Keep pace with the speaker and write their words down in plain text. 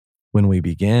when we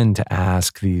begin to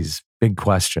ask these big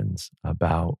questions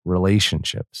about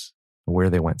relationships, where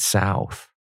they went south,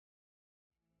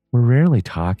 we're rarely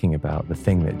talking about the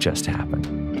thing that just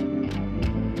happened.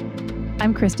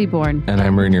 I'm Christy Bourne. And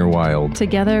I'm Rainier Wild.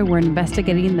 Together, we're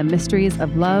investigating the mysteries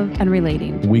of love and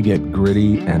relating. We get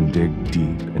gritty and dig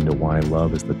deep into why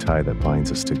love is the tie that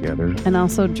binds us together. And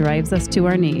also drives us to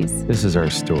our knees. This is our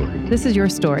story. This is your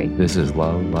story. This is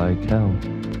Love Like Hell.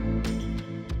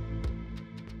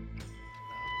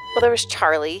 Well, there was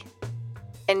Charlie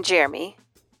and Jeremy,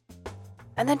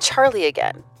 and then Charlie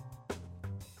again,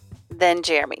 then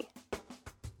Jeremy.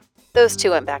 Those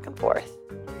two went back and forth.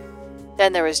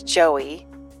 Then there was Joey.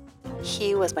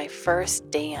 He was my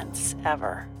first dance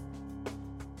ever.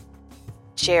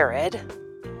 Jared.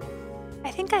 I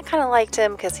think I kind of liked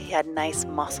him because he had nice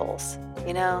muscles,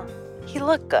 you know? He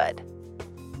looked good.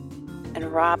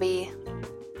 And Robbie,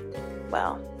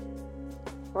 well,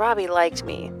 Robbie liked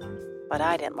me, but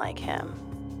I didn't like him.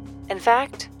 In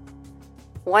fact,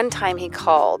 one time he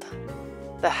called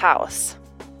the house,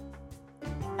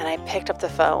 and I picked up the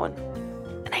phone,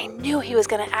 and I knew he was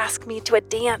going to ask me to a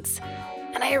dance,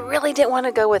 and I really didn't want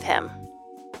to go with him.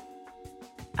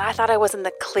 I thought I was in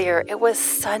the clear. It was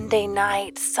Sunday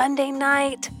night. So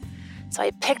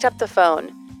I picked up the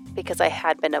phone because I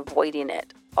had been avoiding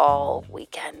it all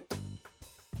weekend.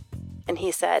 And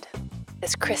he said,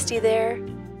 "Is Christy there?"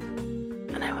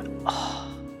 And I went, "Oh."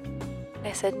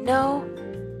 I said, "No,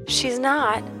 she's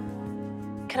not.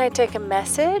 Can I take a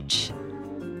message?"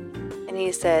 And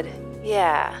he said,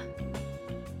 "Yeah,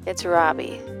 it's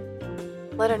Robbie.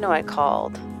 Let her know I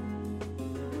called."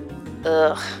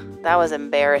 Ugh, that was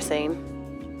embarrassing.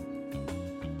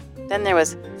 Then there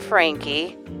was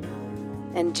Frankie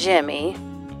and Jimmy.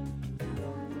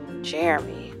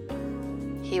 Jeremy.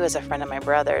 He was a friend of my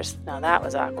brother's. Now that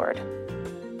was awkward.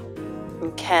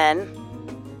 And Ken.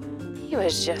 He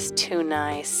was just too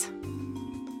nice.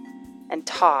 And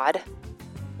Todd,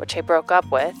 which I broke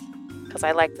up with because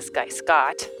I liked this guy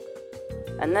Scott.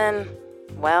 And then,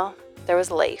 well, there was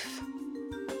Leif.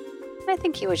 I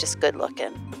think he was just good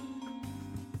looking.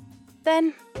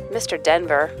 Then Mr.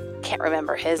 Denver, can't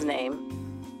remember his name,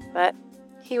 but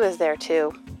he was there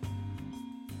too.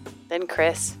 Then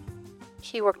Chris,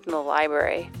 he worked in the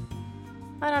library.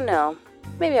 I don't know,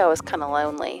 maybe I was kind of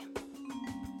lonely.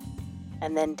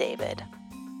 And then David.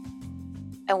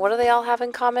 And what do they all have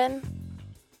in common?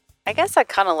 I guess I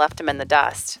kind of left them in the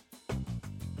dust.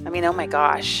 I mean, oh my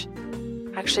gosh.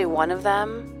 Actually, one of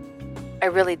them, I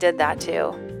really did that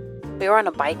too. We were on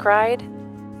a bike ride,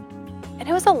 and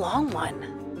it was a long one.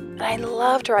 And I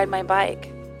love to ride my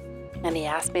bike. And he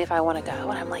asked me if I want to go,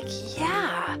 and I'm like,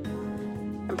 yeah.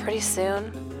 And pretty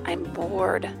soon, I'm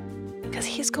bored because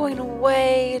he's going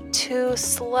way too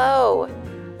slow,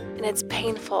 and it's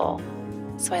painful.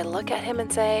 So I look at him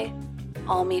and say,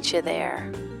 "I'll meet you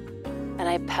there." And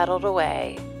I pedaled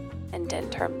away and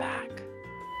didn't turn back.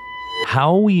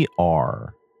 How we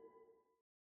are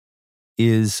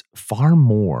is far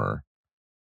more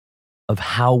of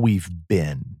how we've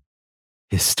been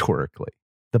historically.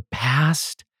 The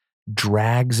past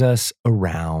drags us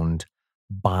around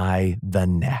by the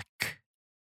neck.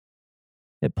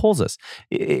 It pulls us.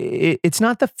 It's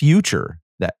not the future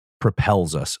that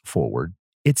propels us forward.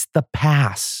 It's the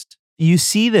past. You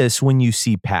see this when you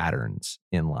see patterns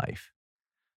in life.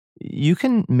 You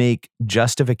can make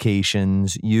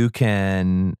justifications. You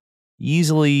can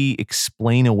easily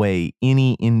explain away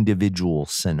any individual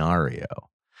scenario.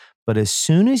 But as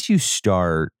soon as you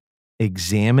start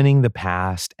examining the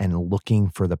past and looking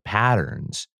for the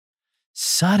patterns,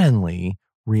 suddenly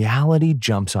reality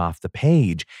jumps off the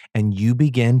page and you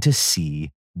begin to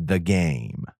see the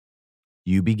game.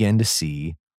 You begin to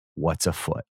see what's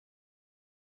afoot.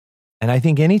 And I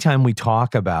think anytime we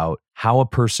talk about how a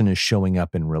person is showing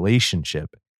up in relationship,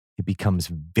 it becomes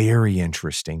very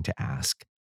interesting to ask,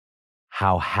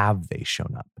 how have they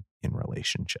shown up in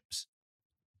relationships?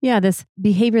 Yeah, this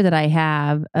behavior that I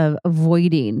have of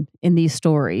avoiding in these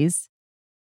stories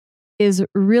is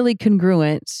really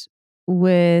congruent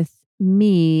with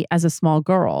me as a small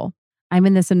girl. I'm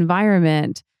in this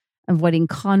environment avoiding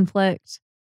conflict,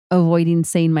 avoiding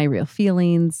saying my real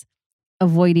feelings,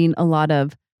 avoiding a lot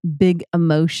of big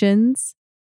emotions.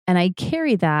 And I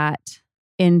carry that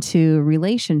into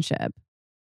relationship.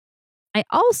 I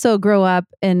also grow up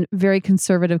in very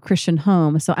conservative Christian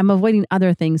home. So I'm avoiding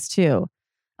other things too.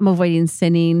 I'm avoiding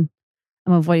sinning.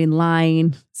 I'm avoiding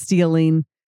lying, stealing,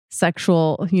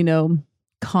 sexual,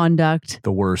 conduct.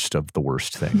 The worst of the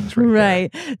worst things,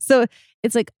 right? So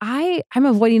it's like I'm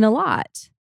avoiding a lot.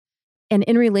 And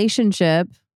in relationship,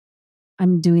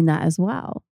 I'm doing that as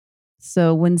well.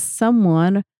 So when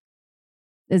someone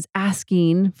is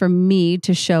asking for me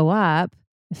to show up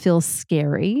feels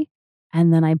scary.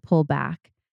 And then I pull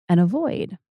back and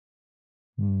avoid.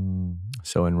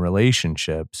 So in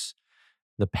relationships,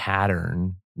 the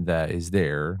pattern that is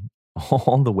there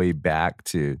all the way back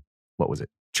to, what was it?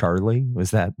 Charlie?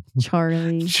 Was that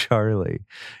Charlie? Charlie.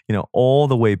 All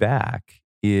the way back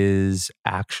is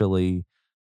actually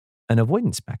an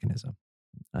avoidance mechanism,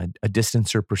 a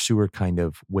distancer pursuer kind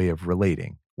of way of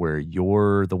relating, where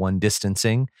you're the one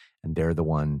distancing and they're the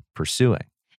one pursuing.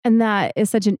 And that is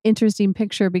such an interesting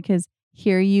picture because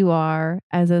here you are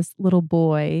as a little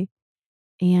boy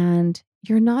and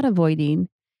you're not avoiding.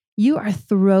 You are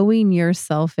throwing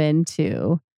yourself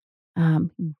into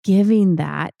giving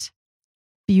that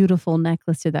beautiful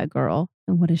necklace to that girl.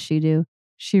 And what does she do?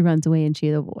 She runs away and she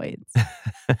avoids.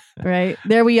 Right?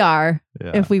 There we are.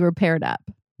 Yeah. If we were paired up.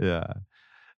 Yeah.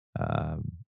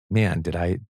 Man, did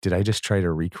I just try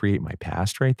to recreate my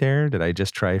past right there? Did I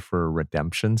just try for a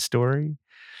redemption story?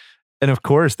 And of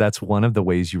course, that's one of the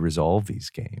ways you resolve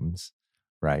these games,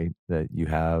 right? That you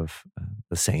have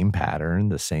the same pattern,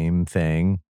 the same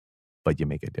thing, but you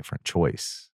make a different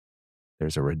choice.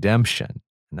 There's a redemption.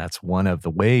 And that's one of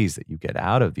the ways that you get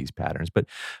out of these patterns. But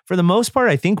for the most part,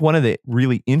 I think one of the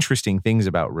really interesting things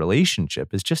about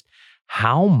relationship is just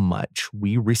how much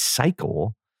we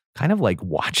recycle, kind of like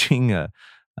watching a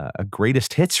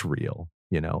greatest hits reel,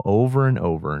 over and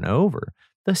over and over,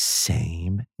 the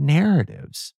same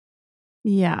narratives.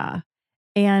 Yeah.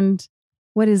 And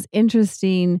what is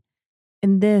interesting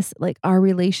in this, like our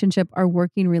relationship, our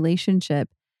working relationship,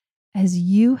 as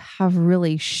you have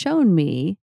really shown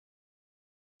me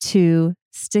to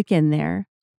stick in there,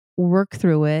 work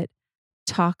through it,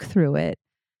 talk through it.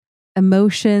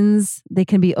 Emotions, they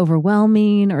can be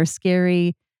overwhelming or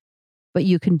scary, but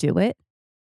you can do it.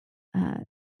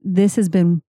 This has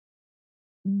been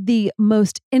the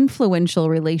most influential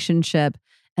relationship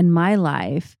in my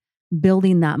life,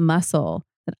 building that muscle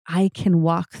that I can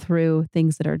walk through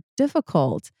things that are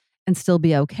difficult and still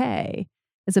be okay.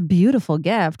 It's a beautiful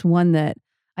gift, one that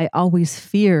I always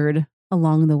feared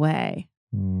along the way.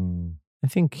 I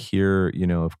think here,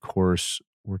 of course,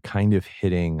 we're kind of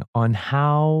hitting on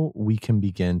how we can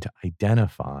begin to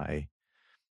identify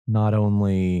not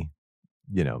only,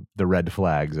 the red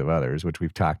flags of others, which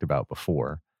we've talked about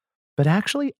before, but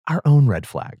actually our own red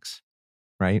flags,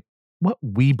 right? What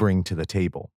we bring to the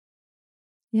table.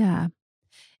 Yeah.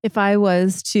 If I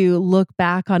was to look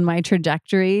back on my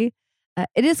trajectory,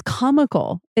 it is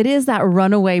comical. It is that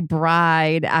runaway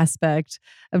bride aspect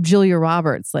of Julia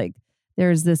Roberts. Like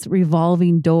there's this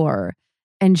revolving door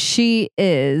and she's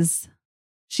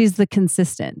the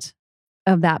consistent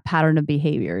of that pattern of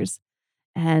behaviors.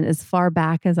 And as far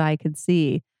back as I could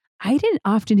see, I didn't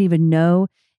often even know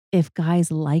if guys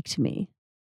liked me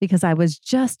because I was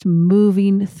just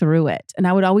moving through it. And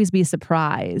I would always be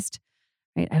surprised,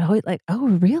 right? I'd always like, oh,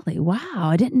 really? Wow,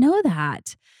 I didn't know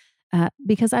that.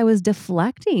 Because I was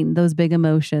deflecting those big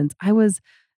emotions. I was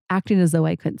acting as though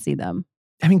I couldn't see them.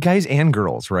 I mean, guys and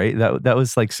girls, right? That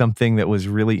was like something that was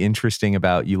really interesting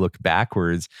about you look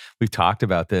backwards. We've talked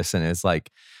about this and it's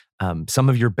like some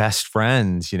of your best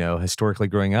friends, historically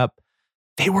growing up,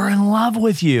 they were in love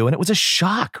with you and it was a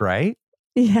shock, right?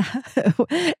 Yeah,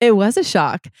 it was a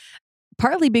shock.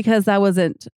 Partly because that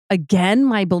wasn't, again,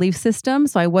 my belief system.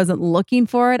 So I wasn't looking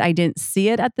for it. I didn't see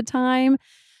it at the time.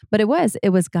 But it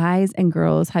was guys and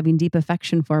girls having deep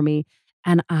affection for me.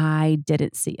 And I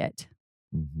didn't see it.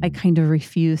 I kind of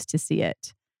refused to see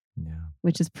it,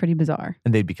 which is pretty bizarre.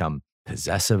 And they'd become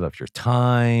possessive of your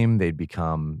time. They'd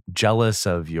become jealous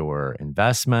of your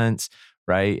investments,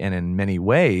 right? And in many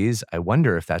ways, I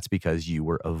wonder if that's because you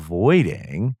were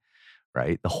avoiding,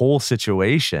 right, the whole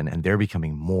situation and they're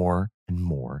becoming more and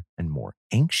more and more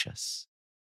anxious.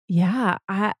 Yeah.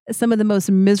 Some of the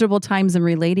most miserable times in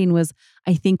relating was,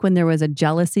 I think, when there was a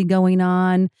jealousy going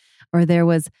on or there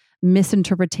was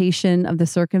misinterpretation of the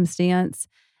circumstance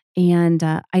and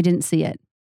I didn't see it.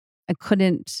 I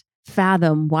couldn't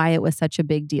fathom why it was such a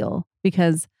big deal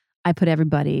because I put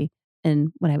everybody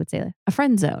in what I would say a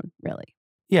friend zone, really.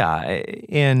 Yeah.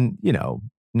 And,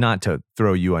 not to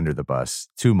throw you under the bus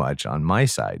too much on my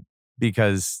side,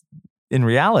 because in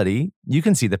reality, you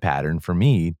can see the pattern for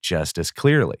me just as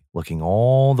clearly. Looking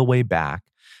all the way back,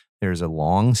 there's a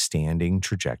long-standing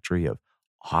trajectory of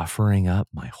offering up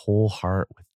my whole heart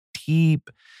with deep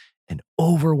and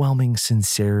overwhelming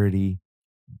sincerity,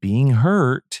 being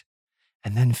hurt,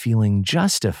 and then feeling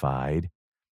justified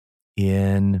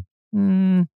in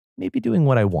maybe doing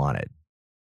what I wanted,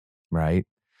 right?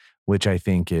 Which I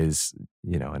think is,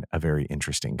 a very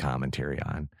interesting commentary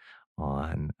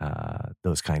on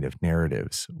those kind of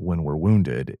narratives. When we're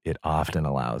wounded, it often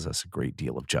allows us a great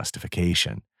deal of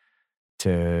justification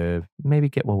to maybe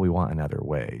get what we want in other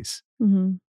ways.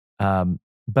 Mhm.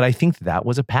 But I think that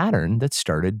was a pattern that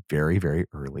started very, very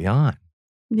early on.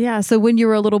 Yeah. So when you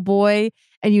were a little boy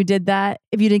and you did that,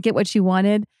 if you didn't get what you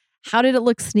wanted, how did it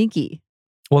look sneaky?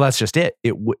 Well, that's just it.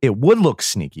 It would look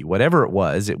sneaky. Whatever it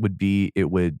was, it would,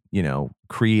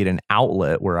 create an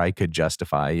outlet where I could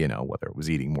justify, whether it was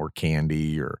eating more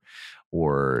candy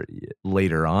or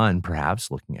later on, perhaps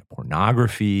looking at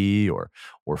pornography or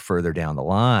further down the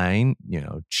line,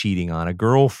 cheating on a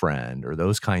girlfriend or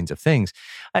those kinds of things.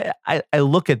 I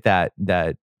look at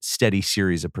that steady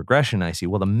series of progression. I see,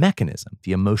 well,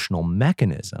 the emotional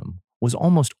mechanism was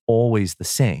almost always the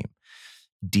same.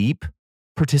 Deep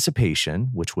participation,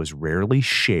 which was rarely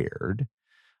shared,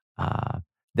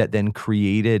 that then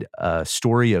created a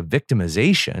story of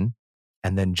victimization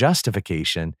and then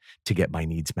justification to get my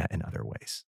needs met in other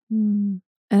ways. And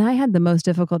I had the most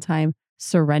difficult time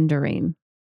surrendering,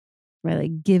 right?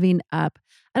 Like giving up.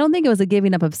 I don't think it was a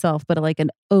giving up of self, but like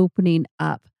an opening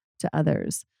up to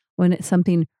others. When it's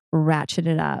something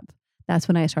ratcheted up, that's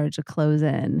when I started to close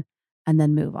in and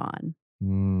then move on.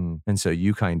 And so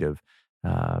you kind of,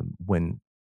 when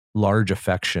large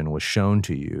affection was shown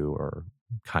to you or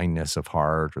kindness of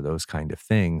heart or those kind of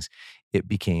things, it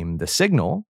became the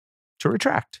signal to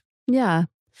retract. Yeah.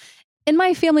 In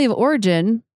my family of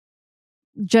origin,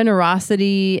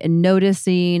 generosity and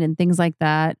noticing and things like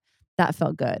that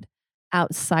felt good.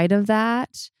 Outside of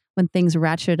that, when things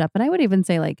ratcheted up, and I would even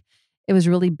say like it was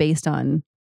really based on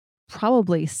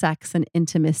probably sex and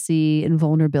intimacy and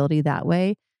vulnerability that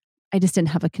way, I just didn't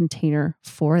have a container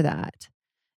for that.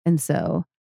 And so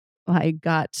I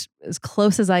got as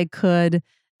close as I could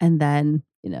and then,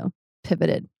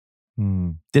 pivoted.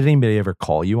 Did anybody ever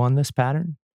call you on this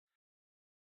pattern?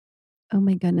 Oh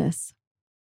my goodness.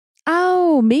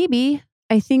 Oh, maybe.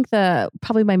 I think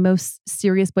probably my most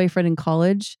serious boyfriend in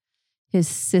college, his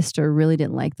sister really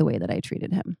didn't like the way that I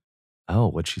treated him. Oh,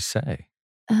 what'd she say?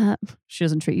 She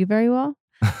doesn't treat you very well.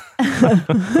 I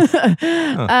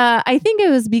think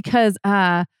it was because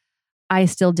I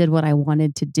still did what I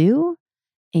wanted to do.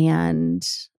 And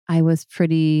I was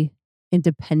pretty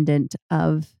independent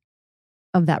of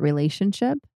that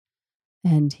relationship.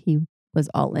 And he was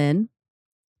all in.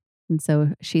 And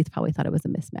so she probably thought it was a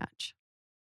mismatch.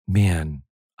 Man,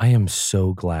 I am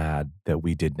so glad that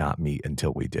we did not meet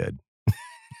until we did.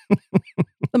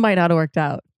 It might not have worked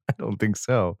out. I don't think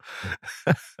so.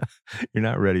 You're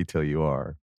not ready till you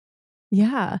are.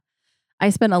 Yeah. I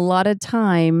spent a lot of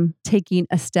time taking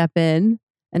a step in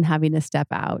and having a step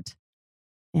out.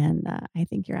 And I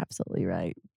think you're absolutely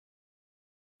right.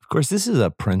 Of course, this is a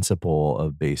principle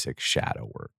of basic shadow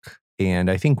work.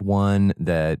 And I think one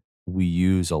that we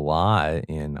use a lot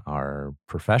in our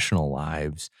professional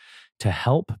lives to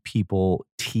help people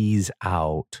tease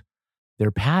out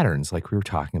their patterns, like we were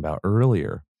talking about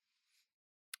earlier.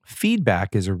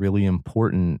 Feedback is a really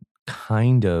important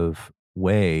kind of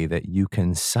way that you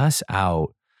can suss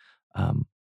out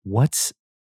what's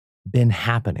been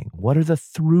happening. What are the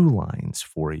through lines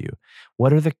for you?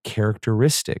 What are the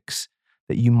characteristics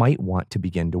that you might want to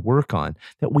begin to work on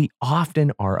that we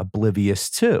often are oblivious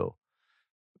to?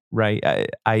 Right?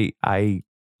 I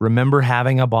remember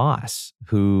having a boss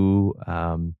who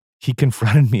he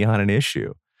confronted me on an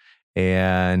issue,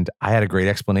 and I had a great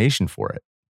explanation for it.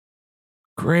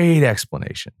 Great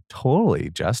explanation.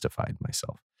 Totally justified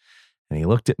myself. And he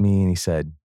looked at me and he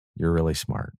said, "You're really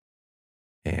smart.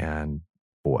 And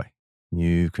boy,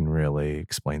 you can really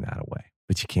explain that away,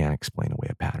 but you can't explain away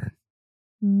a pattern."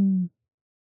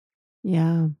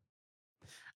 Yeah.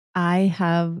 I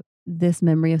have this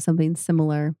memory of something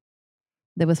similar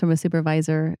that was from a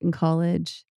supervisor in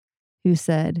college who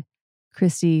said,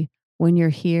 "Christy, when you're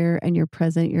here and you're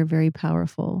present, you're very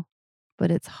powerful,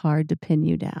 but it's hard to pin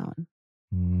you down."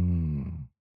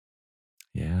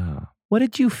 Yeah. What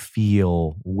did you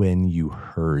feel when you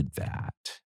heard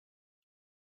that?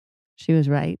 She was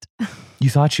right. You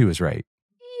thought she was right.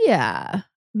 Yeah,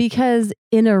 because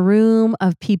in a room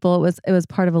of people, it was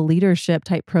part of a leadership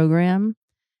type program.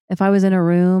 If I was in a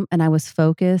room and I was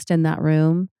focused in that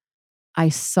room, I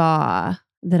saw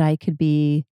that I could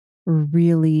be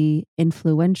really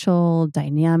influential,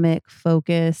 dynamic,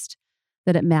 focused,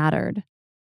 that it mattered.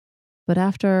 But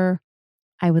after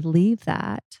I would leave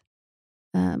that,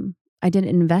 I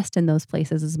didn't invest in those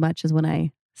places as much as when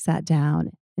I sat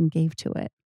down and gave to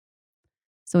it.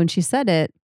 So when she said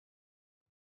it,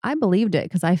 I believed it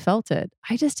because I felt it.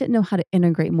 I just didn't know how to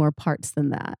integrate more parts than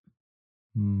that.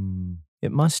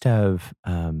 It must have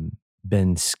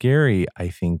been scary, I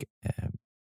think,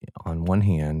 on one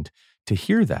hand. To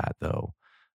hear that, though,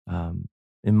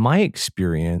 in my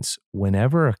experience,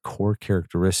 whenever a core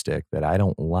characteristic that I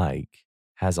don't like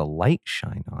has a light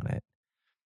shine on it,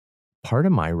 part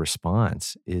of my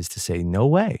response is to say, no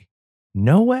way,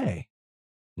 no way,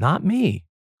 not me,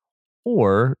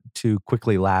 or to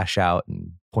quickly lash out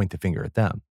and point the finger at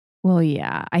them. Well,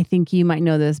 yeah, I think you might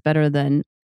know this better than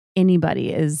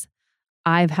anybody is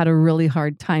I've had a really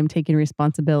hard time taking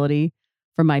responsibility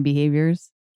for my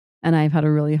behaviors, and I've had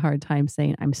a really hard time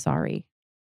saying I'm sorry.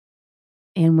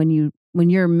 And when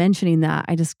you're mentioning that,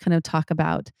 I just kind of talk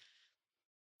about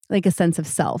like a sense of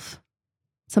self.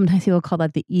 Sometimes people call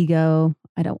that the ego.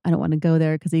 I don't want to go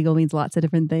there because ego means lots of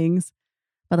different things.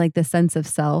 But like the sense of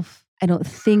self, I don't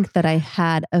think that I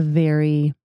had a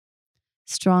very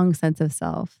strong sense of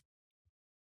self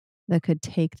that could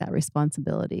take that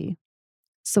responsibility.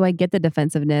 So I get the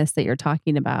defensiveness that you're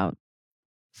talking about.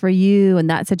 For you in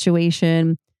that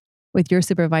situation with your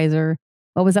supervisor,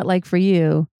 what was that like for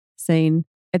you? Saying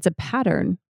it's a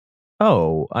pattern.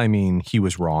 Oh, I mean, he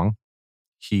was wrong.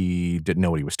 He didn't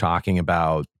know what he was talking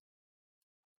about.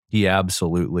 He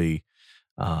absolutely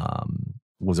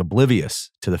was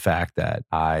oblivious to the fact that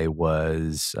I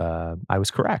was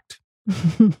correct.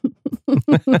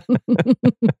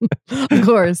 Of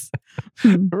course.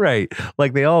 Right.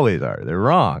 Like they always are. They're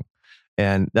wrong.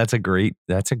 And that's a great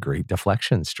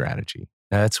deflection strategy.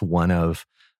 That's one of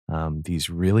these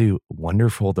really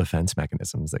wonderful defense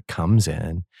mechanisms that comes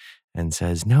in and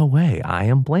says, no way, I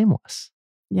am blameless.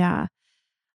 Yeah.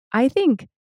 I think,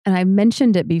 and I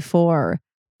mentioned it before,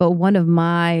 but one of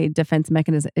my defense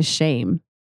mechanisms is shame.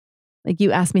 Like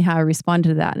you asked me how I responded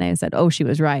to that, and I said, oh, she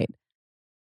was right.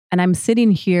 And I'm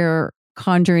sitting here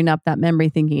conjuring up that memory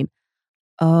thinking,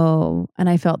 oh, and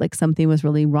I felt like something was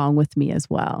really wrong with me as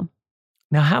well.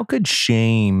 Now, how could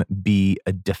shame be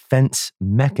a defense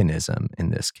mechanism in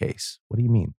this case? What do you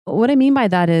mean? What I mean by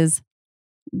that is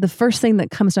the first thing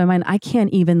that comes to my mind, I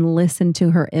can't even listen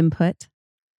to her input.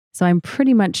 So I'm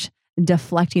pretty much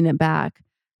deflecting it back,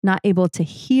 not able to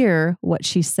hear what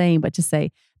she's saying, but to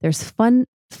say, there's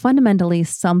fundamentally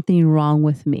something wrong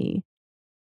with me.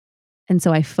 And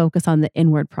so I focus on the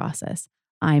inward process.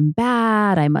 I'm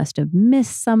bad. I must have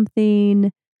missed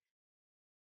something.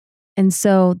 And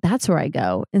so that's where I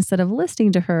go instead of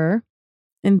listening to her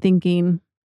and thinking,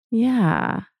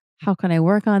 yeah, how can I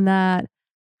work on that?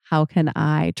 How can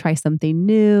I try something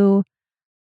new?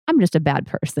 I'm just a bad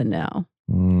person now.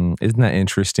 Isn't that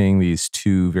interesting? These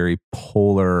two very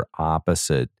polar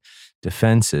opposite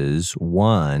defenses.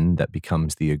 One that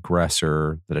becomes the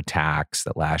aggressor, that attacks,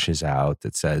 that lashes out,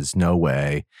 that says, no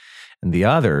way. And the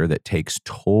other that takes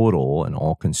total and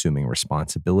all-consuming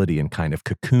responsibility and kind of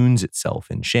cocoons itself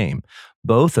in shame.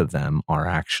 Both of them are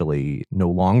actually no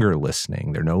longer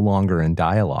listening. They're no longer in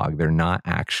dialogue. They're not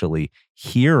actually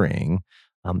hearing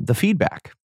the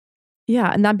feedback.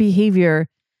 Yeah, and that behavior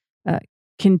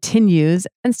continues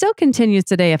and still continues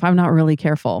today if I'm not really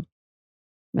careful.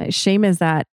 Shame is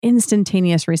that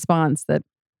instantaneous response that,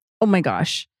 oh my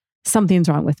gosh, something's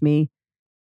wrong with me.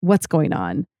 What's going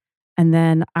on? And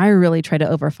then I really try to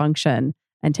overfunction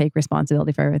and take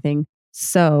responsibility for everything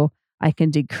so I can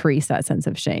decrease that sense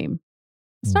of shame.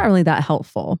 It's not really that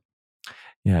helpful.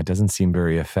 Yeah, it doesn't seem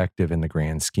very effective in the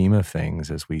grand scheme of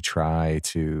things as we try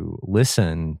to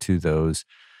listen to those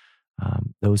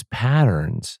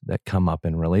patterns that come up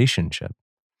in relationship.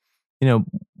 You know,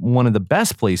 one of the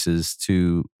best places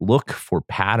to look for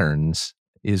patterns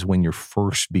is when you're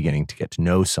first beginning to get to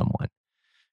know someone.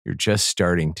 You're just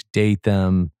starting to date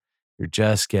them. You're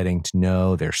just getting to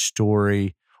know their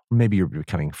story, or maybe you're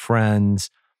becoming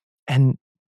friends, and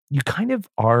you kind of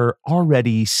are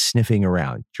already sniffing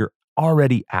around. You're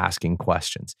already asking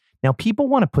questions. Now, people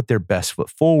want to put their best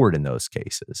foot forward in those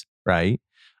cases, right?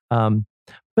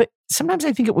 But sometimes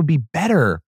I think it would be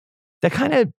better to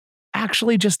kind of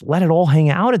actually just let it all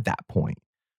hang out at that point,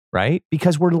 right?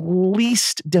 Because we're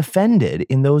least defended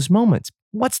in those moments.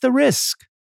 What's the risk?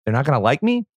 They're not going to like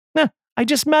me? Nah, I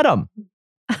just met them.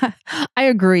 I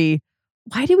agree.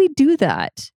 Why do we do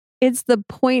that? It's the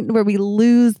point where we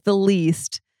lose the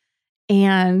least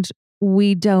and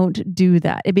we don't do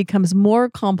that. It becomes more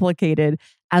complicated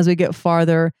as we get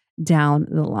farther down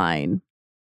the line.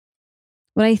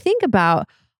 When I think about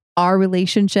our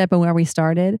relationship and where we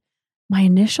started, my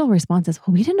initial response is,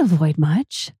 well, we didn't avoid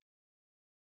much.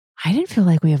 I didn't feel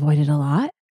like we avoided a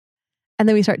lot. And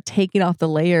then we start taking off the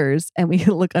layers and we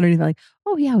look underneath like,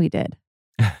 oh yeah, we did.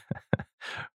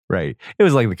 Right. It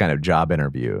was like the kind of job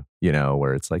interview,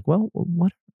 where it's like, well,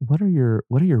 what what are your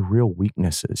real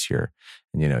weaknesses here?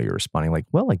 And, you're responding like,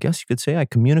 well, I guess you could say I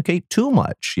communicate too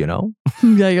much,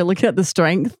 Yeah, you're looking at the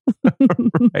strength.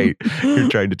 Right. You're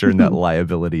trying to turn that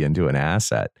liability into an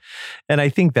asset. And I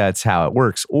think that's how it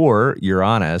works. Or you're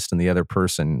honest and the other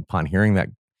person, upon hearing that,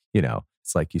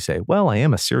 it's like you say, well, I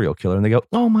am a serial killer. And they go,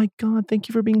 oh my God, thank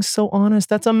you for being so honest.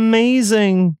 That's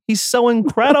amazing. He's so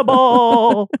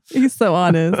incredible. He's so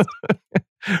honest.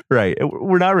 Right.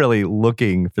 We're not really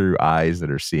looking through eyes that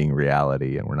are seeing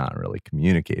reality, and we're not really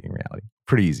communicating reality.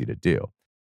 Pretty easy to do.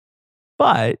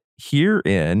 But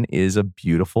herein is a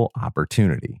beautiful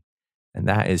opportunity. And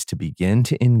that is to begin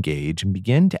to engage and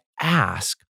begin to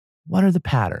ask, what are the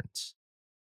patterns?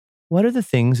 What are the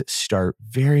things that start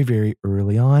very, very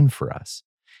early on for us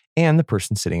and the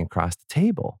person sitting across the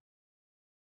table?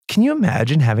 Can you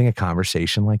imagine having a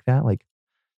conversation like that? Like,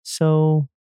 so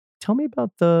tell me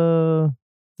about the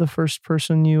first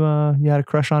person you had a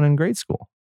crush on in grade school.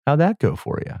 How'd that go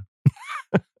for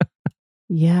you?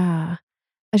 Yeah.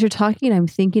 As you're talking, I'm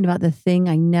thinking about the thing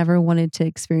I never wanted to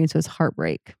experience was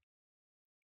heartbreak.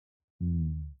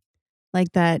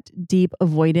 Like that deep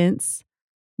avoidance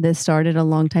that started a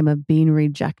long time of being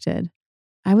rejected.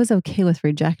 I was okay with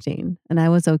rejecting, and I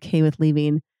was okay with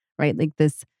leaving, right? Like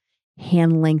this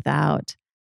hand length out.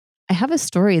 I have a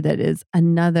story that is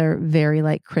another very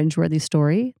like cringeworthy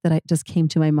story that I just came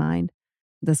to my mind.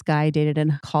 This guy I dated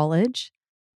in college.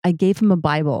 I gave him a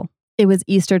Bible. It was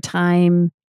Easter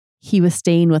time. He was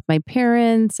staying with my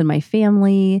parents and my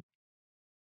family.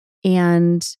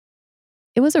 And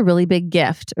it was a really big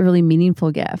gift, a really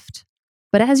meaningful gift.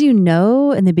 But as you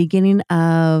know, in the beginning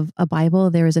of a Bible,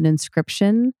 there is an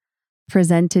inscription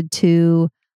presented to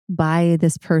by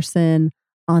this person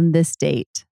on this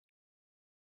date.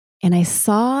 And I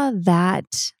saw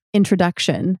that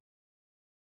introduction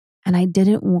and I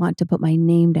didn't want to put my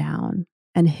name down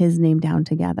and his name down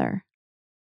together.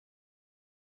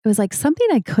 It was like something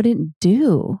I couldn't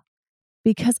do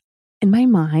because in my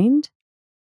mind,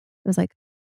 it was like,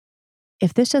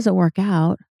 if this doesn't work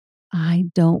out, I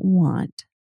don't want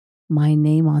my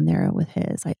name on there with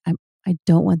his. I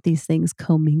don't want these things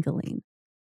commingling.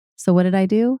 So what did I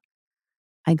do?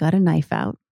 I got a knife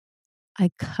out. I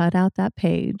cut out that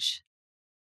page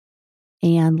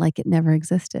and like it never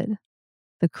existed.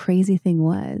 The crazy thing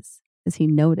is he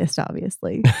noticed,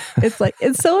 obviously. It's like,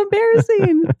 it's so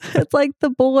embarrassing. It's like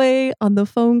the boy on the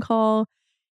phone call,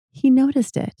 he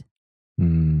noticed it.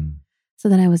 So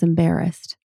then I was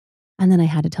embarrassed. And then I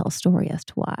had to tell a story as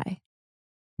to why.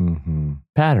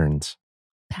 Patterns.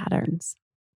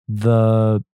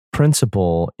 The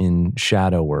principle in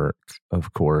shadow work,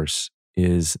 of course,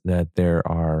 is that there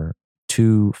are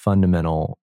two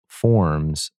fundamental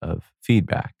forms of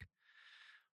feedback.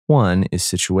 One is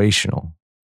situational,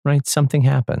 right? Something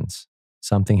happens.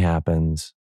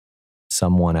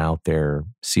 Someone out there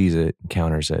sees it,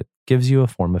 encounters it, gives you a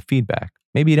form of feedback.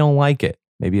 Maybe you don't like it.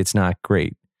 Maybe it's not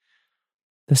great.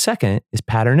 The second is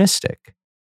patternistic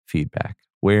feedback,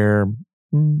 where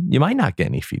you might not get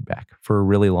any feedback for a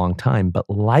really long time, but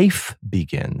life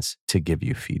begins to give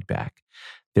you feedback.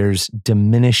 There's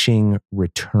diminishing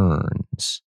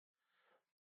returns.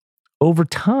 Over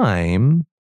time,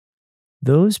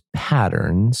 those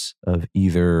patterns of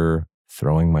either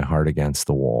throwing my heart against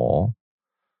the wall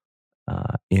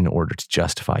in order to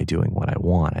justify doing what I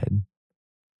wanted,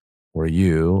 or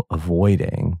you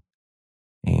avoiding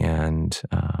and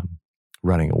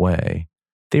running away,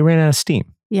 they ran out of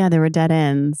steam. Yeah, there were dead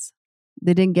ends.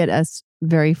 They didn't get us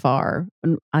very far.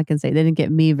 And I can say they didn't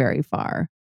get me very far.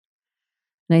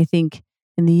 And I think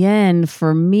in the end,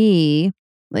 for me,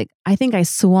 like, I think I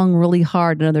swung really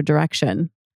hard another direction,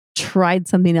 tried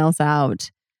something else out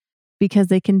because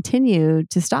they continued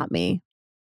to stop me.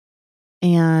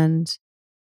 And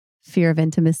fear of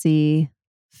intimacy,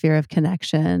 fear of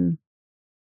connection,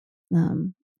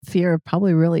 fear of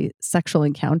probably really sexual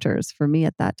encounters for me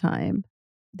at that time.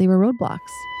 They were roadblocks.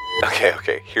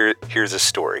 Okay. Here's a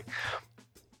story.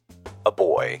 A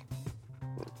boy,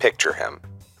 picture him,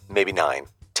 maybe 9,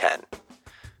 10,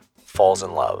 falls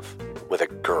in love with a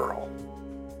girl.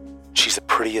 She's the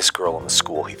prettiest girl in the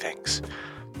school, he thinks.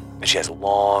 And she has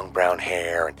long brown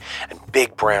hair and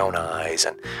big brown eyes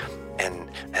and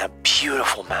a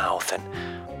beautiful mouth.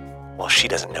 And, well, she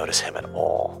doesn't notice him at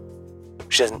all.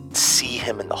 She doesn't see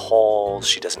him in the halls.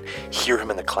 She doesn't hear him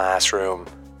in the classroom.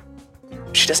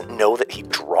 She doesn't know that he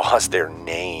draws their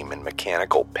name in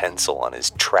mechanical pencil on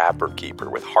his trapper keeper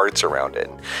with hearts around it,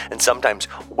 and sometimes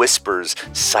whispers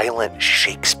silent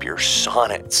Shakespeare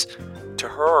sonnets to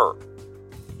her.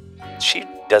 She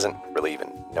doesn't really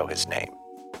even know his name.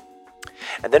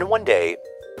 And then one day,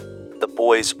 the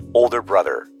boy's older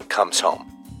brother comes home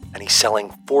and he's selling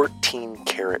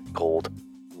 14-karat gold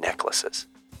necklaces.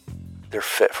 They're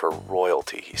fit for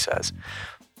royalty, he says.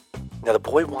 Now, the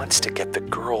boy wants to get the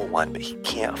girl one, but he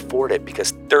can't afford it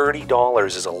because $30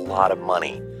 is a lot of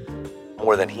money,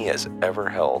 more than he has ever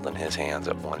held in his hands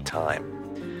at one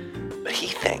time. But he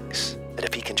thinks that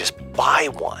if he can just buy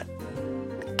one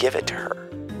and give it to her,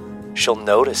 she'll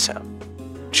notice him,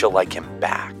 she'll like him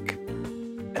back,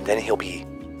 and then he'll be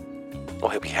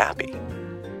happy.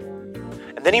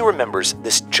 And then he remembers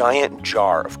this giant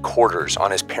jar of quarters on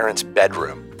his parents'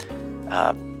 bedroom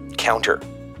counter.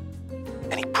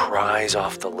 And he pries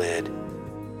off the lid,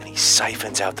 and he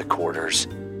siphons out the quarters,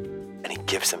 and he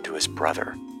gives them to his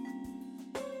brother,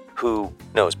 who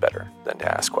knows better than to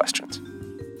ask questions,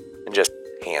 and just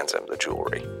hands him the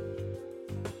jewelry.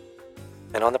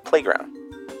 And on the playground,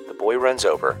 the boy runs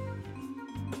over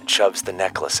and shoves the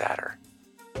necklace at her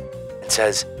and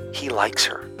says he likes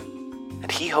her,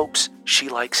 and he hopes she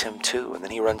likes him too, and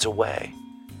then he runs away.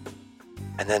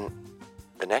 And then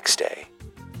the next day,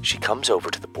 she comes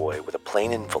over to the boy with a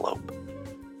plain envelope,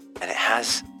 and it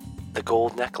has the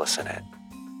gold necklace in it.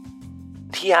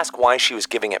 And he asked why she was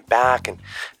giving it back, and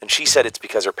she said it's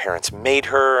because her parents made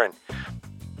her,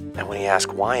 and when he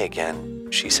asked why again,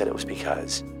 she said it was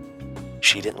because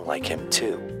she didn't like him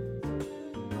too,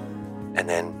 and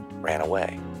then ran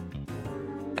away.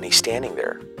 And he's standing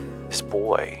there, this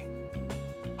boy,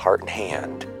 heart in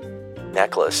hand,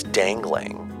 necklace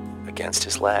dangling against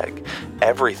his leg,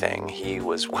 everything he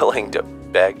was willing to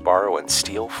beg, borrow, and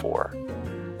steal for.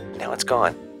 Now it's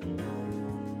gone.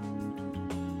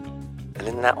 And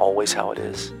isn't that always how it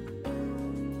is?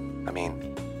 I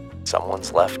mean,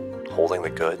 someone's left holding the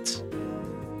goods.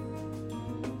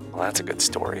 Well, that's a good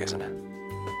story, isn't it?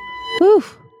 Whew.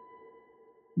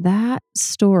 That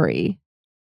story,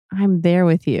 I'm there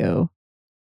with you.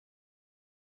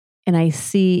 And I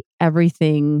see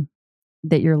everything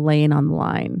that you're laying on the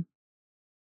line.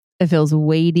 It feels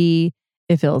weighty.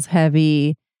 It feels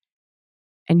heavy.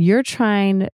 And you're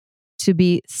trying to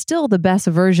be still the best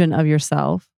version of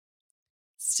yourself,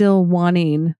 still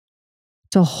wanting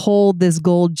to hold this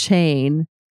gold chain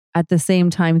at the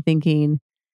same time thinking,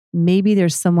 maybe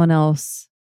there's someone else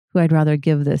who I'd rather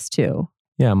give this to.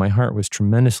 Yeah, my heart was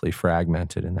tremendously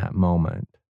fragmented in that moment,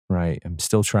 right? I'm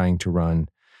still trying to run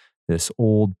this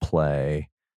old play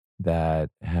that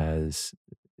has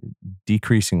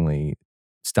decreasingly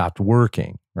stopped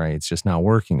working, right? It's just not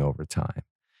working over time.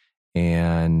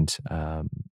 And,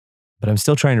 but I'm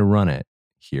still trying to run it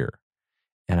here,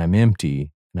 and I'm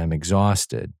empty and I'm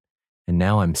exhausted. And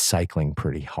now I'm cycling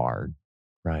pretty hard,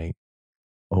 right?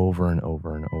 Over and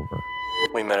over and over.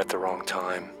 We met at the wrong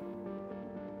time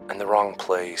and the wrong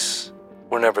place.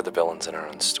 We're never the villains in our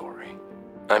own story.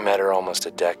 I met her almost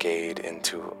a decade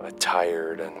into a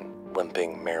tired and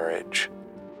limping marriage.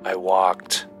 I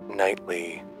walked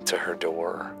nightly to her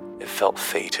door. It felt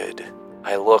fated.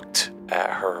 I looked at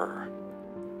her,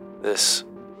 this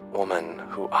woman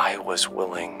who I was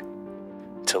willing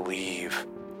to leave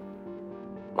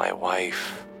my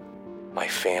wife, my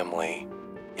family,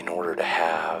 in order to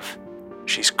have.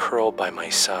 She's curled by my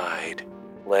side,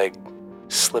 leg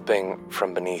slipping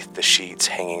from beneath the sheets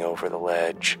hanging over the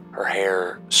ledge, her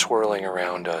hair swirling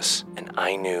around us, and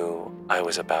I knew I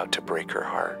was about to break her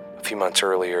heart. A few months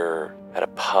earlier, at a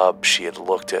pub, she had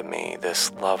looked at me,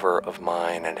 this lover of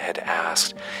mine, and had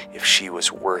asked if she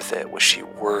was worth it. Was she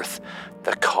worth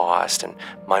the cost? And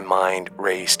my mind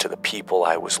raced to the people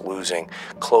I was losing,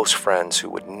 close friends who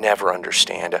would never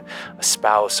understand, a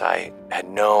spouse I had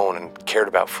known and cared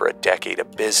about for a decade, a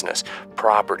business,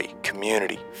 property,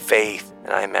 community, faith.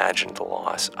 And I imagined the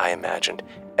loss. I imagined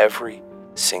every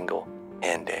single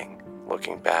ending.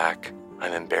 Looking back,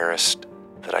 I'm embarrassed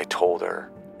that I told her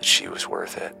that she was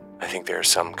worth it. I think there are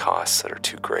some costs that are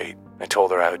too great. I told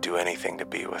her I would do anything to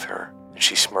be with her. And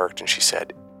she smirked and she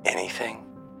said, anything?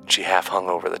 She half hung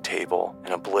over the table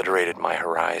and obliterated my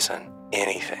horizon.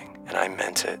 Anything. And I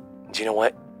meant it. And do you know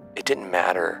what? It didn't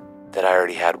matter that I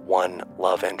already had one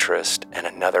love interest and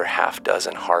another half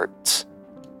dozen hearts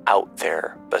out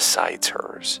there besides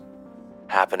hers,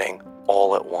 happening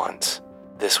all at once.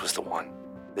 This was the one.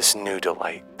 This new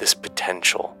delight, this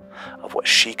potential of what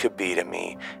she could be to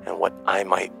me and what I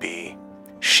might be.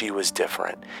 She was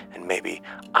different, and maybe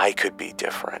I could be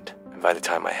different. And by the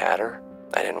time I had her,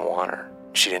 I didn't want her.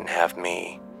 She didn't have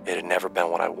me. It had never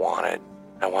been what I wanted.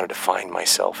 I wanted to find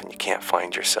myself, and you can't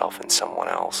find yourself in someone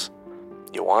else.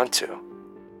 You want to.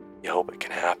 You hope it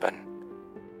can happen,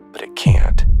 but it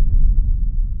can't.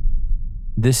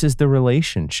 This is the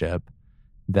relationship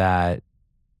that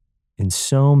in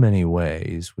so many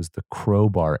ways was the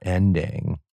crowbar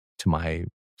ending to my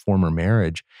former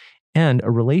marriage. and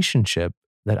a relationship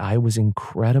that I was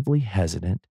incredibly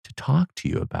hesitant to talk to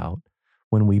you about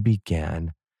when we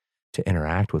began to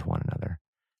interact with one another.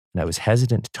 And I was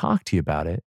hesitant to talk to you about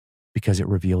it because it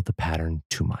revealed the pattern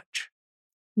too much.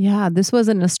 Yeah, this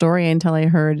wasn't a story until I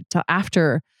heard till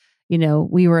after,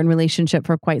 we were in relationship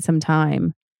for quite some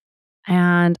time.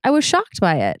 And I was shocked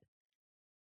by it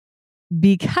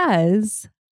because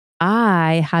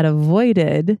I had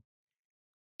avoided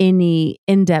any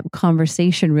in-depth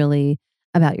conversation really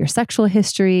about your sexual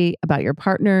history, about your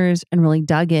partners, and really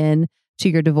dug in to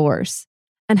your divorce.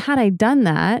 And had I done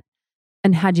that,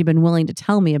 and had you been willing to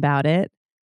tell me about it,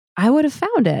 I would have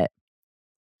found it.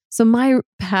 So my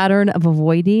pattern of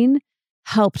avoiding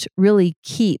helped really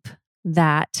keep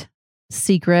that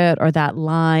secret or that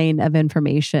line of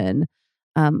information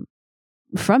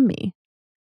from me.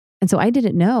 And so I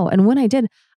didn't know. And when I did,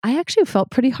 I actually felt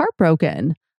pretty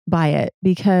heartbroken by it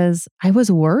because I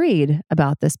was worried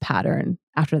about this pattern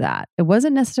after that. It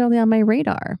wasn't necessarily on my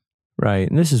radar. Right.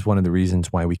 And this is one of the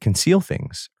reasons why we conceal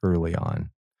things early on,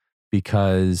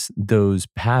 because those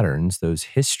patterns, those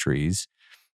histories,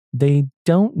 they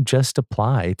don't just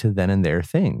apply to then and there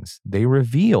things. They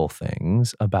reveal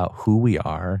things about who we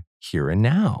are here and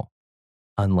now,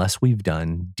 unless we've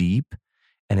done deep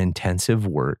and intensive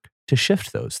work to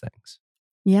shift those things.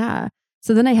 Yeah.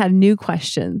 So then I had new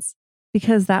questions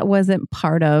because that wasn't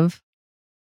part of,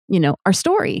 our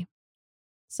story.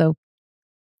 So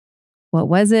what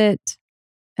was it?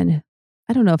 And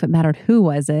I don't know if it mattered who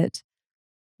was it,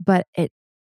 but it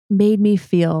made me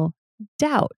feel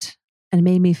doubt and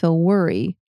made me feel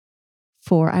worry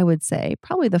for, I would say,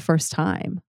 probably the first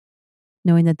time,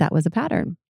 knowing that that was a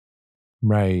pattern.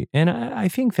 Right. And I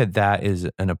think that that is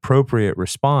an appropriate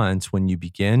response when you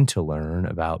begin to learn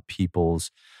about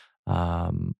people's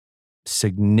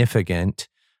significant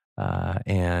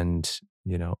and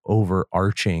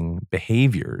overarching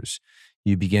behaviors.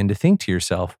 You begin to think to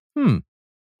yourself,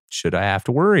 should I have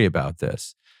to worry about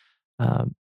this?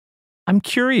 I'm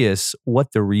curious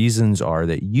what the reasons are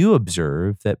that you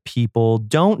observe that people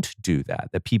don't do that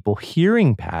people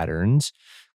hearing patterns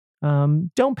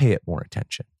don't pay it more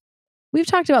attention. We've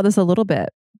talked about this a little bit,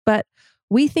 but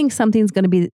we think something's going to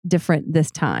be different this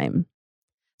time.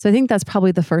 So I think that's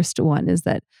probably the first one, is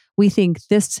that we think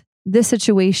this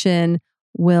situation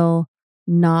will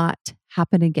not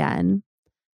happen again.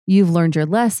 You've learned your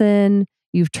lesson.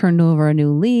 You've turned over a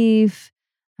new leaf.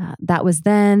 That was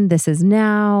then, this is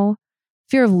now.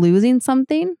 Fear of losing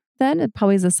something, then it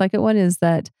probably is the second one, is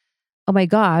that, oh my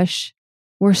gosh,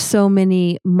 we're so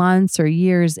many months or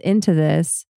years into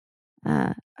this,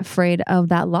 afraid of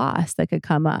that loss that could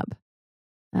come up.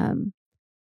 And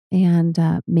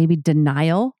maybe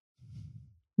denial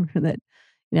that,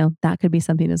 that could be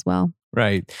something as well.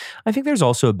 Right. I think there's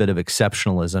also a bit of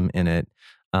exceptionalism in it.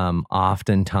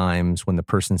 Oftentimes when the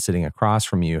person sitting across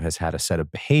from you has had a set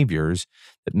of behaviors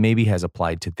that maybe has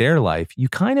applied to their life, you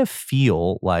kind of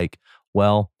feel like,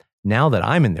 well, now that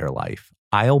I'm in their life,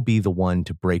 I'll be the one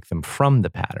to break them from the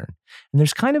pattern. And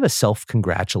there's kind of a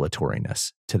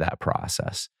self-congratulatoriness to that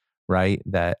process, right?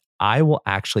 That I will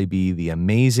actually be the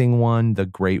amazing one, the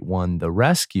great one, the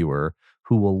rescuer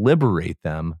who will liberate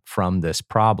them from this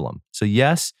problem. So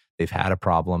yes, they've had a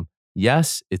problem.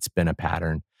 Yes, it's been a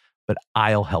pattern, but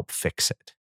I'll help fix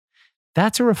it.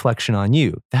 That's a reflection on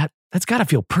you. That's got to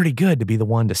feel pretty good to be the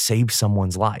one to save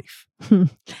someone's life.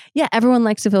 Yeah, everyone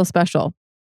likes to feel special.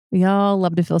 We all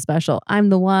love to feel special. I'm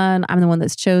the one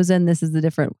that's chosen. This is the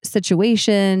different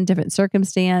situation, different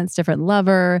circumstance, different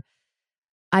lover.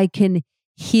 I can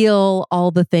heal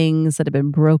all the things that have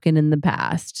been broken in the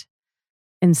past.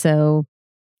 And so,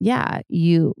 yeah,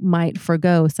 you might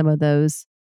forgo some of those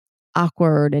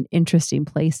awkward and interesting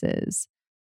places.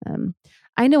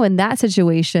 I know in that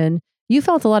situation, you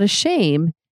felt a lot of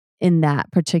shame in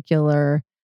that particular,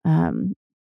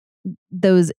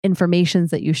 those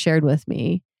informations that you shared with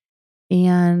me.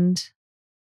 And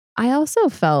I also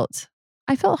felt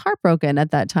heartbroken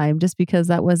at that time, just because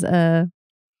that was a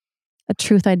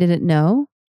truth I didn't know.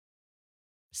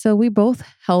 So we both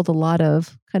held a lot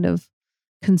of kind of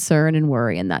concern and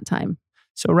worry in that time.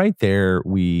 So right there,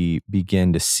 we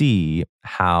begin to see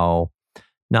how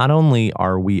not only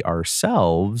are we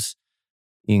ourselves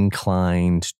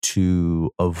inclined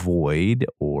to avoid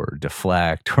or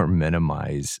deflect or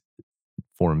minimize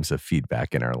forms of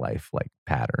feedback in our life, like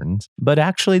patterns, but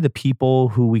actually the people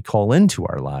who we call into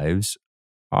our lives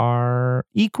are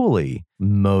equally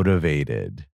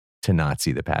motivated to not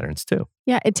see the patterns too.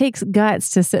 Yeah, it takes guts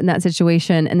to sit in that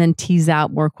situation and then tease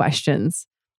out more questions.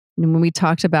 And when we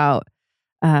talked about,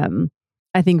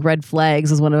 I think red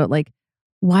flags was one of it, like,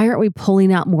 Why aren't we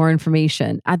pulling out more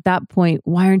information? At that point,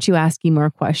 why aren't you asking more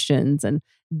questions and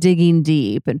digging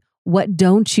deep? And what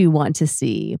don't you want to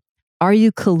see? Are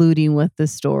you colluding with the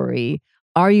story?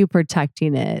 Are you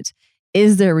protecting it?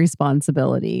 Is there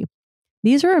responsibility?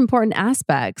 These are important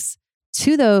aspects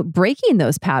to breaking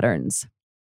those patterns.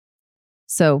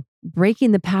 So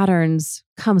breaking the patterns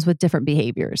comes with different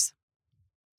behaviors.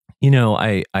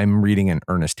 I'm reading an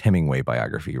Ernest Hemingway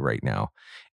biography right now,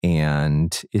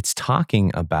 and it's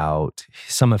talking about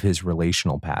some of his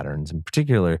relational patterns. In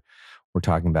particular, we're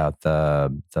talking about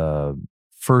the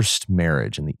first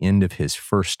marriage and the end of his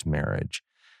first marriage,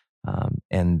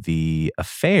 and the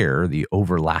affair, the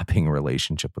overlapping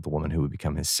relationship with the woman who would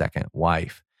become his second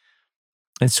wife.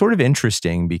 It's sort of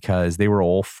interesting because they were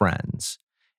all friends.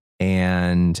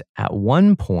 And at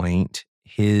one point,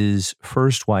 his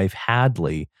first wife,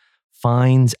 Hadley,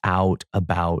 finds out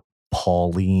about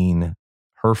Pauline,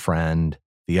 her friend,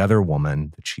 the other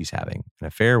woman that she's having an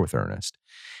affair with Ernest.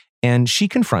 And she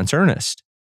confronts Ernest.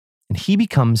 And he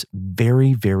becomes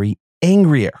very, very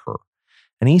angry at her.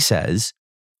 And he says,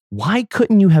 why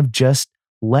couldn't you have just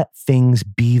let things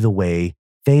be the way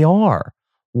they are?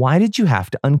 Why did you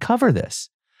have to uncover this?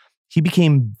 He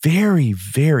became very,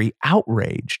 very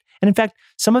outraged. And in fact,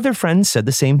 some of their friends said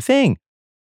the same thing.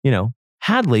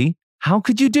 Hadley, how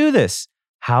could you do this?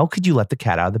 How could you let the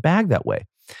cat out of the bag that way?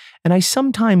 And I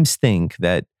sometimes think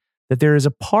that there is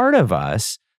a part of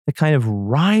us that kind of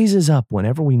rises up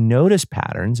whenever we notice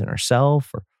patterns in ourselves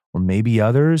or maybe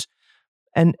others.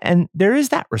 And there is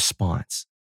that response.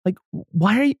 Like,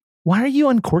 why are you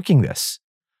uncorking this?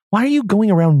 Why are you going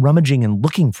around rummaging and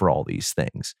looking for all these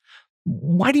things?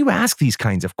 Why do you ask these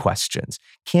kinds of questions?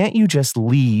 Can't you just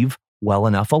leave well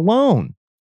enough alone?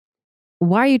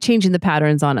 Why are you changing the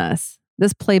patterns on us?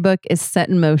 This playbook is set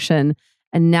in motion,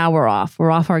 and now we're off.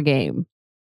 We're off our game.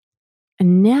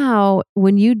 And now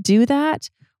when you do that,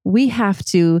 we have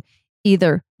to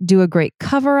either do a great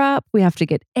cover up, we have to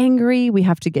get angry, we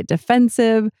have to get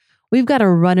defensive, we've got to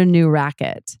run a new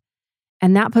racket.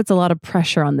 And that puts a lot of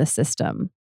pressure on the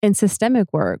system. In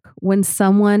systemic work, when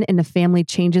someone in a family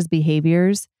changes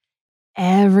behaviors,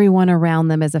 everyone around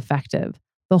them is affected.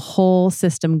 The whole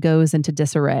system goes into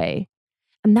disarray.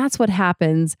 And that's what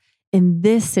happens in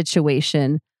this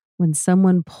situation when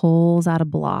someone pulls out a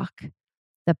block.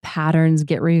 The patterns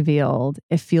get revealed.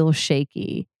 It feels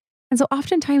shaky. And so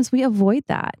oftentimes we avoid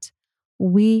that.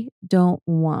 We don't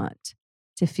want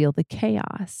to feel the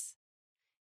chaos.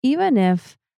 Even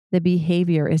if the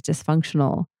behavior is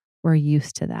dysfunctional, we're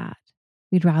used to that.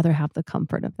 We'd rather have the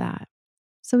comfort of that.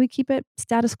 So we keep it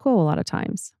status quo a lot of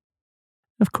times.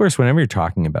 Of course, whenever you're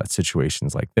talking about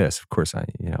situations like this, of course,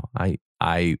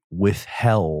 I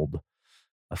withheld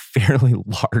a fairly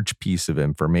large piece of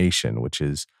information, which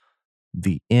is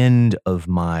the end of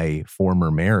my former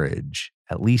marriage,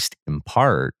 at least in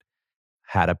part,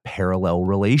 had a parallel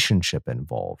relationship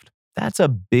involved. That's a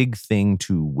big thing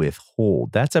to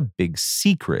withhold. That's a big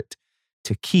secret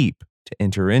to keep, to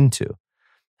enter into.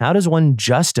 How does one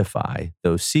justify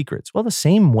those secrets? Well, the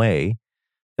same way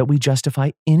that we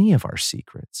justify any of our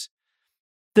secrets.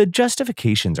 The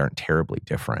justifications aren't terribly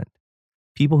different.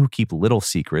 People who keep little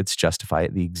secrets justify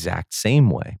it the exact same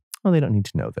way. Well, they don't need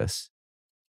to know this.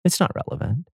 It's not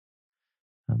relevant.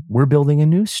 We're building a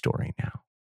news story now.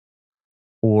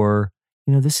 Or,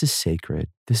 this is sacred.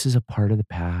 This is a part of the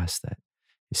past that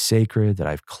is sacred, that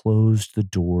I've closed the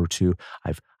door to.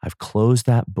 I've closed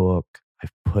that book.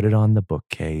 I've put it on the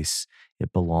bookcase.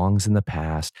 It belongs in the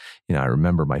past. I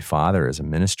remember my father as a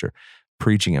minister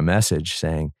preaching a message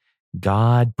saying,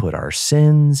 God put our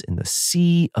sins in the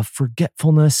sea of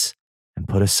forgetfulness and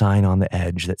put a sign on the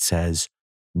edge that says,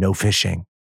 no fishing,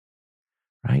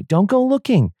 right? Don't go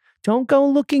looking. Don't go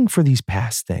looking for these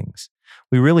past things.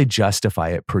 We really justify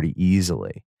it pretty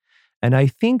easily. And I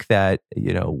think that,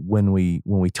 when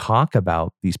we talk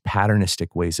about these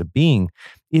patternistic ways of being,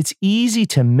 it's easy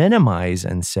to minimize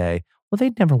and say, well,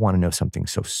 they'd never want to know something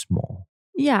so small.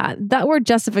 Yeah, that word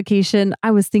justification,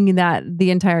 I was thinking that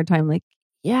the entire time, like,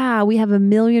 yeah, we have a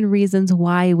million reasons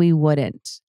why we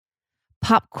wouldn't.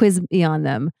 Pop quiz me on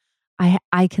them.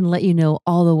 I can let you know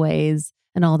all the ways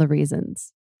and all the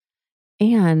reasons.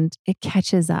 And it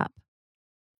catches up.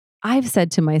 I've said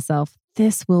to myself,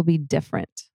 this will be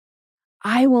different.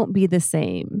 I won't be the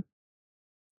same.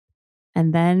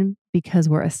 And then because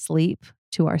we're asleep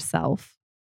to ourselves,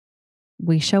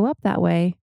 we show up that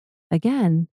way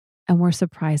again, and we're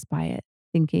surprised by it,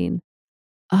 thinking,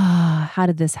 how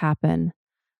did this happen?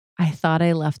 I thought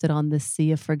I left it on the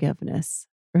sea of forgiveness,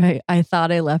 right? I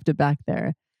thought I left it back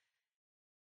there.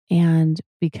 And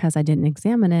because I didn't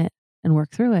examine it and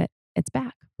work through it, it's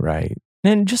back. Right.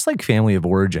 And just like family of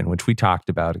origin, which we talked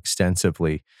about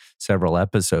extensively several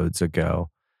episodes ago,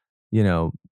 you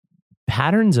know,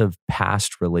 patterns of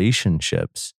past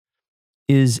relationships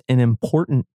is an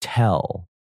important tell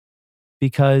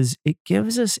because it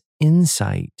gives us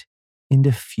insight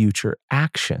into future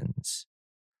actions.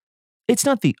 It's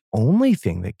not the only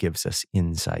thing that gives us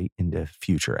insight into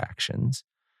future actions,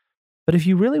 but if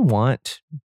you really want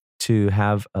to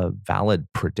have a valid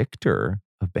predictor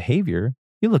of behavior,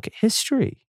 you look at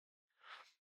history.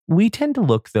 We tend to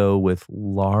look, though, with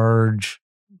large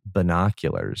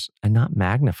binoculars and not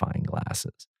magnifying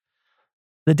glasses.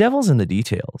 The devil's in the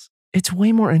details. It's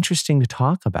way more interesting to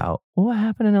talk about what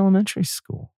happened in elementary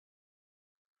school.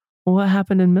 What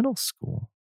happened in middle school?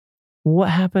 What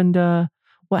happened, as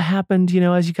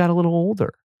you got a little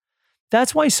older?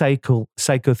 That's why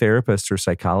psychotherapists or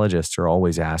psychologists are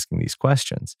always asking these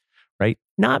questions, right?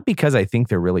 Not because I think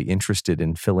they're really interested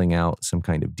in filling out some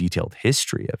kind of detailed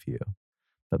history of you,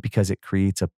 but because it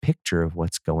creates a picture of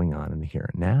what's going on in the here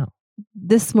and now.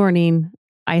 This morning,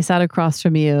 I sat across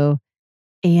from you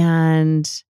and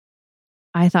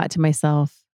I thought to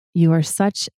myself, you are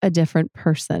such a different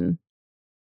person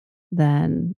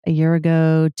than a year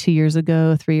ago, 2 years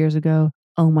ago, 3 years ago.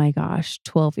 Oh my gosh,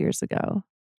 12 years ago.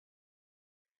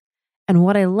 And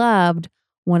what I loved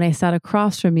when I sat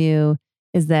across from you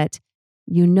is that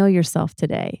you know yourself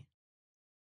today.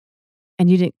 And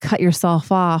you didn't cut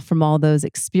yourself off from all those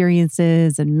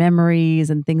experiences and memories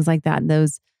and things like that, and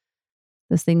those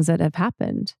things that have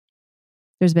happened.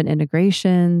 There's been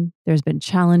integration, there's been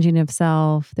challenging of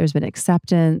self, there's been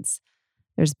acceptance,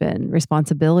 there's been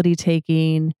responsibility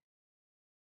taking.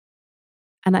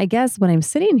 And I guess when I'm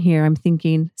sitting here, I'm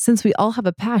thinking, since we all have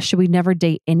a past, should we never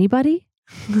date anybody?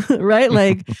 Right?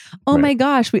 Like, oh Right. my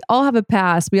gosh, we all have a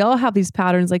past. We all have these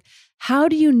patterns. Like, how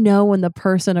do you know when the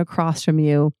person across from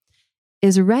you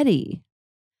is ready?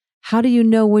 How do you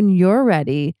know when you're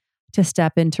ready to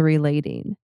step into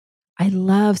relating? I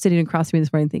love sitting across from you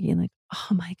this morning thinking like,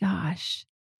 oh my gosh,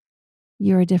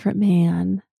 you're a different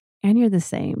man and you're the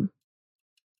same,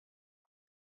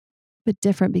 but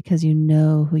different because you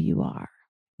know who you are.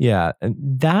 Yeah, and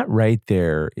that right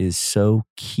there is so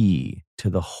key to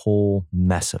the whole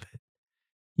mess of it.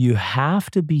 You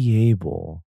have to be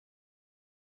able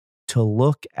to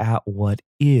look at what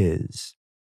is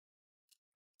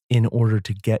in order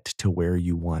to get to where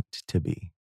you want to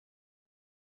be.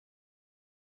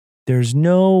 There's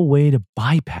no way to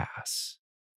bypass.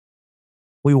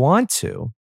 We want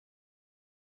to.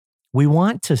 We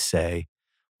want to say,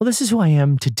 well, this is who I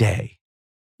am today.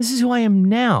 This is who I am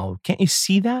now. Can't you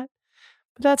see that?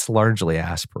 But that's largely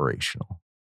aspirational.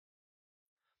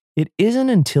 It isn't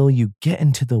until you get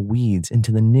into the weeds,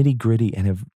 into the nitty gritty, and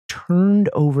have turned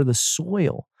over the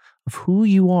soil of who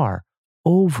you are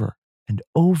over and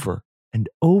over and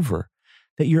over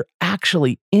that you're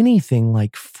actually anything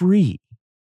like free.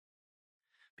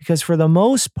 Because for the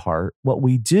most part, what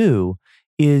we do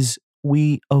is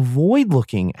we avoid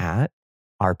looking at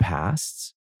our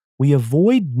pasts. We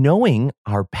avoid knowing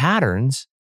our patterns.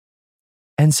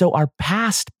 And so our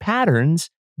past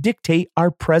patterns dictate our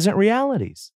present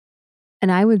realities.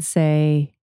 And I would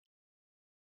say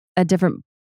at different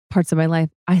parts of my life,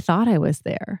 I thought I was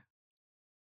there.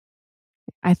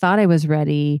 I thought I was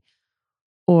ready,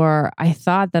 or I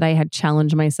thought that I had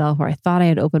challenged myself, or I thought I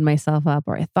had opened myself up,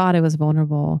 or I thought I was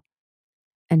vulnerable.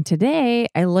 And today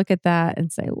I look at that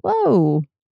and say, whoa,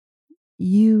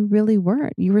 you really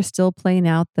weren't. You were still playing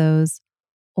out those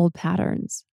old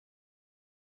patterns.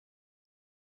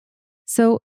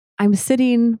 So I'm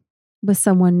sitting with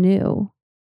someone new.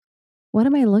 What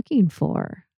am I looking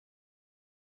for?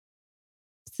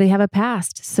 They have a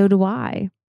past. So do I.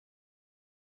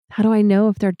 How do I know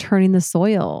if they're turning the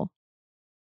soil?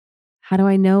 How do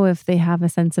I know if they have a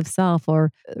sense of self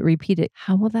or repeat it?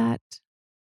 How will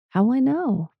I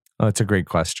know? Oh, it's a great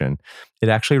question. It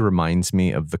actually reminds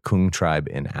me of the Kung tribe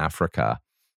in Africa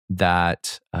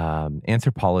that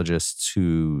anthropologists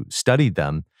who studied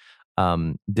them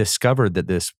discovered that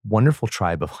this wonderful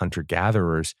tribe of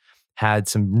hunter-gatherers had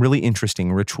some really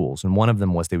interesting rituals. And one of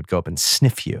them was they would go up and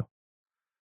sniff you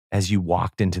as you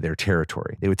walked into their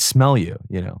territory. They would smell you,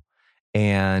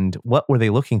 And what were they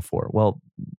looking for? Well,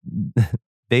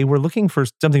 they were looking for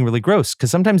something really gross because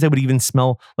sometimes they would even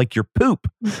smell like your poop.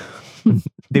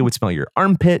 They would smell your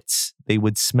armpits. They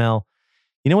would smell,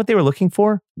 you know what they were looking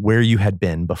for? Where you had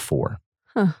been before.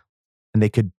 Huh. And they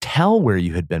could tell where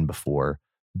you had been before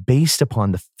based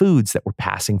upon the foods that were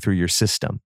passing through your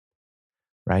system,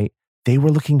 right? They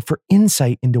were looking for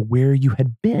insight into where you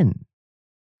had been.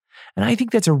 And I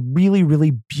think that's a really,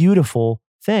 really beautiful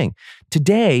thing.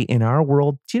 Today in our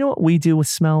world, do you know what we do with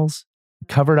smells?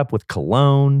 cover it up with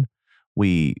cologne.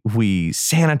 We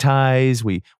sanitize.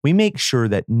 We make sure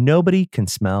that nobody can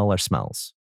smell our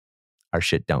smells. Our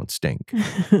shit don't stink,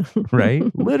 right?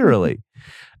 Literally.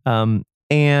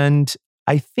 And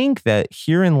I think that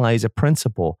herein lies a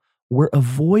principle. We're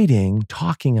avoiding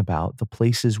talking about the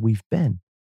places we've been.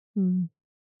 Mm.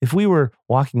 If we were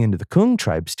walking into the Kung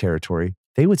tribe's territory,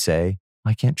 they would say,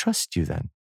 I can't trust you then.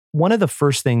 One of the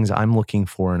first things I'm looking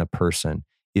for in a person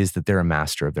is that they're a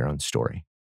master of their own story.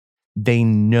 They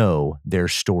know their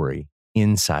story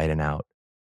inside and out,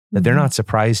 that they're not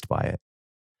surprised by it,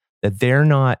 that they're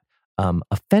not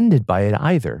offended by it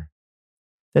either,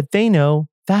 that they know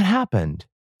that happened.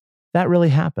 That really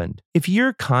happened. If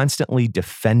you're constantly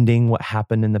defending what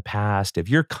happened in the past, if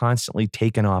you're constantly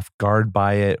taken off guard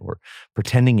by it or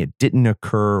pretending it didn't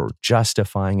occur or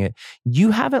justifying it,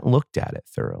 you haven't looked at it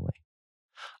thoroughly.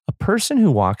 A person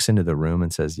who walks into the room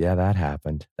and says, yeah, that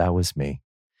happened. That was me.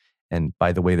 And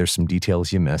by the way, there's some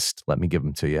details you missed. Let me give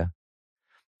them to you.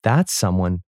 That's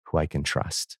someone who I can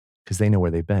trust because they know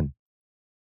where they've been.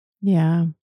 Yeah.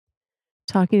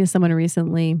 Talking to someone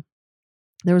recently,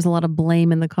 there was a lot of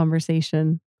blame in the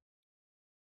conversation.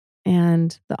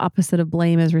 And the opposite of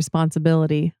blame is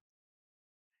responsibility.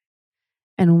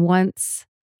 And once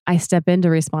I step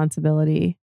into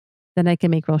responsibility, then I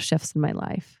can make real shifts in my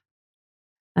life.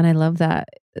 And I love that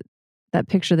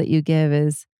picture that you give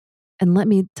is, and let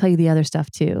me tell you the other stuff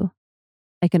too.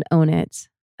 I can own it.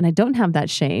 And I don't have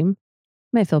that shame.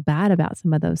 I might feel bad about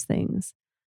some of those things,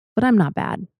 but I'm not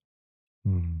bad.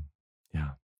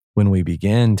 Yeah. When we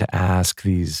begin to ask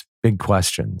these big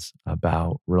questions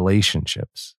about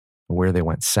relationships, where they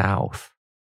went south,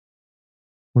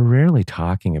 we're rarely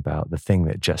talking about the thing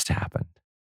that just happened.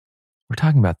 We're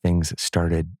talking about things that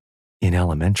started in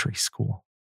elementary school.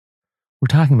 We're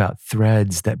talking about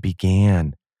threads that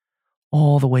began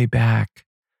all the way back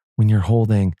when you're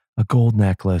holding a gold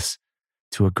necklace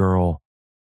to a girl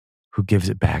who gives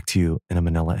it back to you in a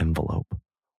manila envelope,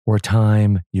 or a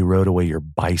time you rode away your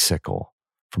bicycle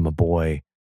from a boy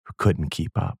who couldn't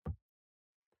keep up.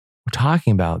 We're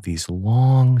talking about these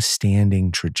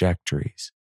long-standing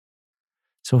trajectories.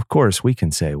 So, of course, we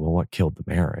can say, well, what killed the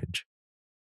marriage?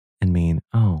 And mean,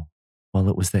 oh, well,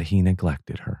 it was that he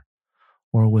neglected her.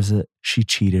 Or was it she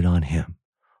cheated on him?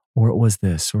 Or it was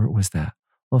this, or it was that.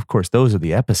 Well, of course, those are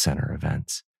the epicenter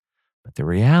events. But the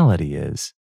reality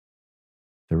is,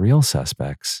 the real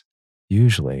suspects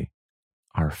usually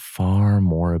are far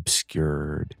more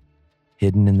obscured,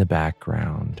 hidden in the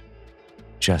background,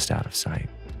 just out of sight.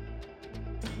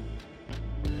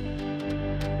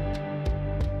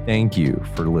 Thank you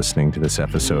for listening to this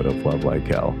episode of Love Like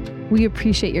Hell. We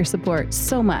appreciate your support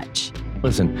so much.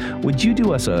 Listen, would you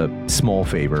do us a small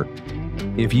favor?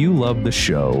 If you love the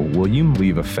show, will you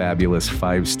leave a fabulous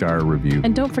 5-star review?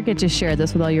 And don't forget to share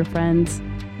this with all your friends.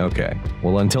 Okay.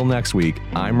 Well, until next week,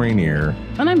 I'm Rainier.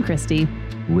 And I'm Christy.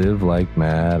 Live like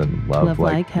mad and love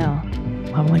like hell.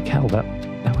 Love like hell.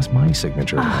 That was my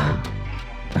signature line.